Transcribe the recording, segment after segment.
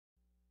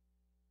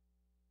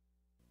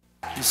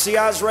You see,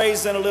 I was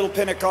raised in a little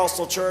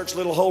Pentecostal church,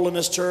 little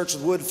holiness church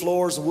with wood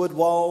floors and wood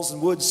walls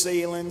and wood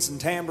ceilings and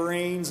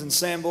tambourines and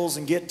cymbals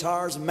and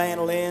guitars and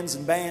mandolins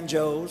and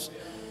banjos.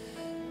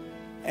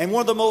 And one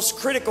of the most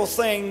critical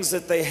things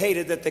that they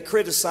hated, that they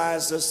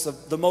criticized us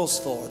the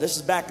most for, this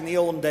is back in the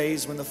olden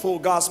days when the full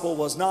gospel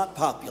was not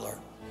popular.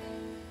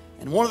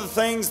 And one of the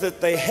things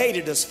that they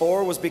hated us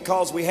for was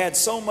because we had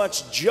so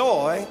much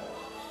joy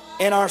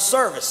in our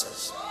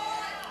services.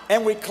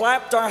 And we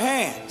clapped our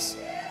hands.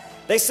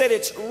 They said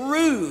it's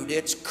rude,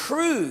 it's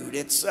crude,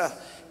 it's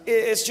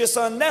just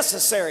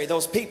unnecessary,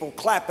 those people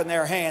clapping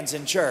their hands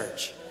in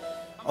church.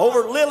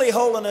 Over at Lily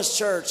Holiness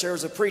Church, there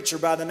was a preacher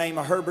by the name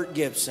of Herbert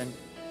Gibson.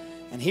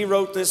 And he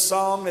wrote this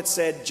song that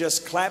said,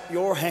 just clap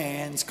your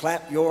hands,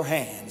 clap your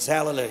hands.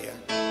 Hallelujah.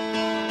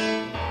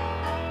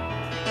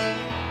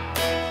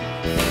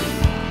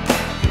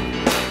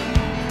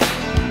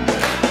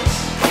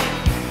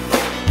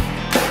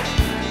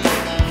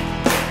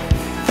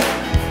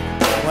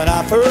 When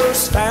I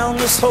first found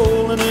this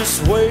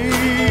holiness way,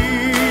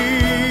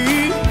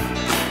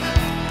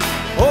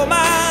 oh,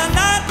 my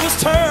night was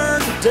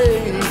turned to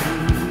day.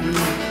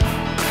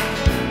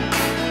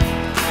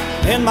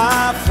 And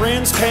my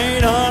friends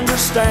can't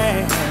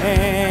understand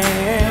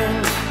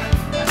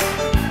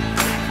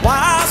why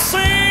I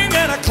sing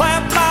and I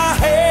clap my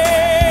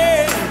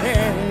hands.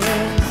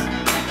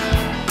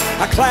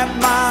 I clap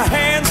my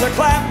hands, I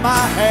clap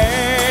my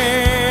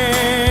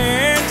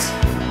hands.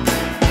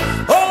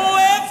 Oh,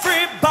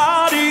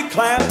 everybody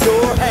clap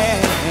your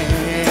hands.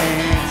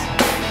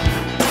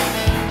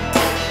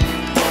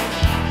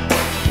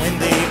 When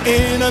the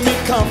enemy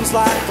comes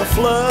like a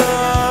flood,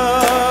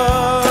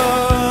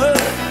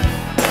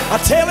 I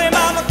tell him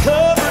I'm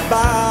covered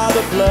by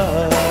the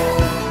blood.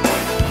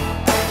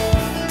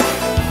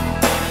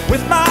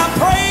 With my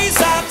praise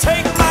I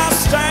take my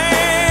stand.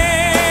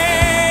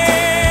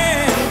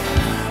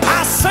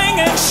 I sing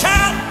and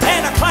shout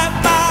and I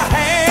clap my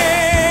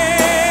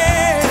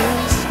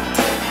hands.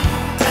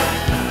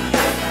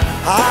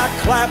 I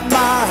clap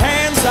my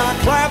hands, I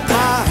clap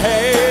my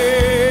hands.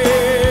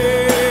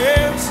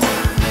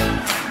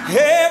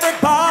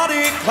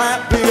 Everybody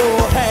clap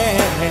your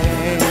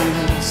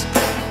hands.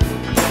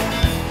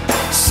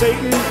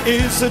 Satan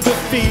is a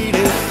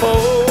defeated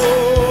foe.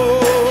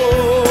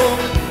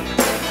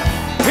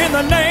 In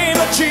the name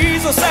of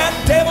Jesus, that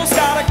devil's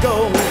gotta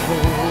go.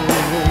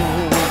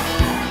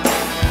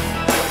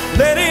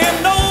 Let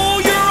him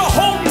know you're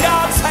holding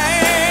God's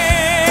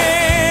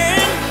hand.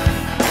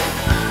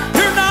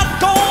 You're not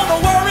gonna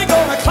worry,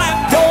 gonna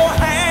clap your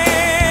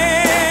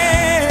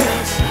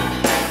hands.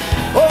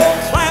 Oh,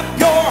 clap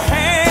your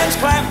hands,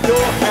 clap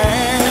your hands.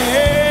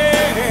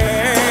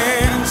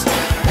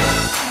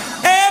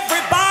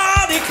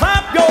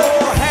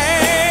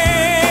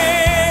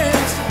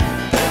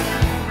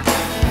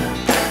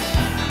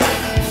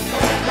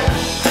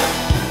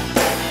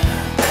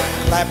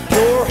 Clap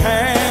your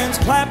hands,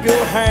 clap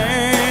your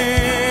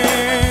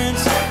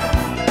hands.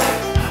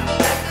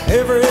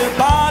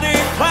 Everybody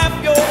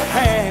clap your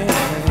hands.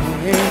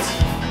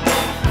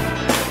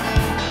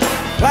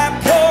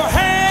 Clap your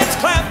hands,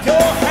 clap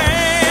your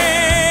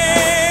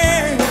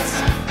hands.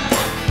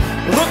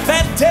 Look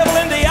that devil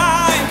in the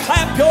eye and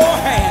clap your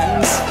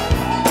hands.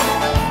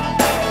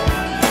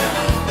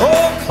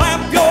 Oh,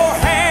 clap your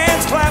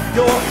hands, clap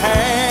your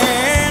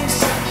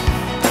hands.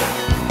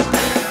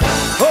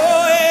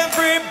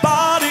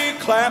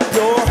 Clap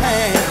your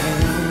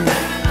hands.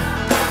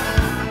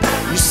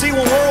 You see,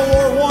 when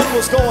World War I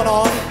was going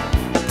on,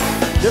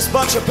 this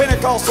bunch of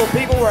Pentecostal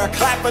people were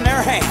clapping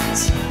their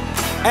hands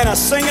and a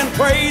singing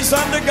praise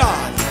unto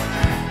God.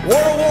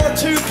 World War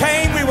II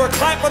came, we were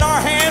clapping our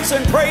hands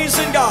and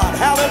praising God.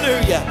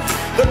 Hallelujah.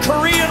 The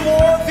Korean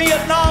War,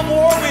 Vietnam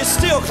War, we're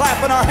still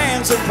clapping our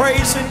hands and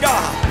praising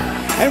God.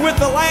 And with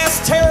the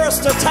last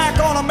terrorist attack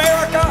on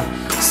America,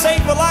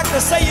 Satan would like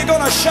to say, you're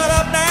going to shut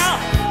up now?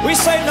 We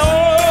say,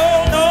 no,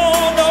 no,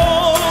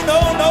 no, no,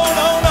 no,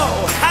 no,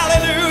 no.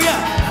 Hallelujah.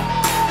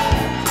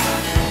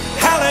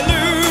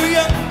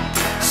 Hallelujah.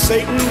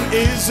 Satan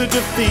is a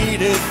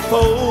defeated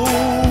foe.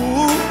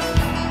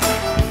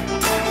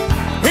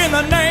 In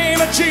the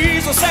name of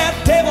Jesus, that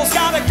devil's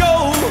got to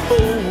go.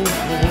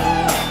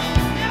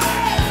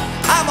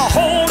 I'm a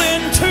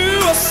holding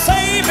to a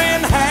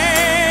saving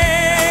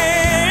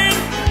hand.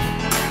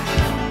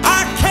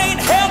 I can't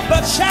help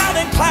but shout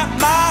and clap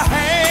my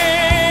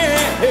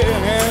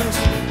hands.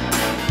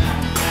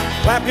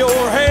 Clap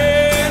your hands.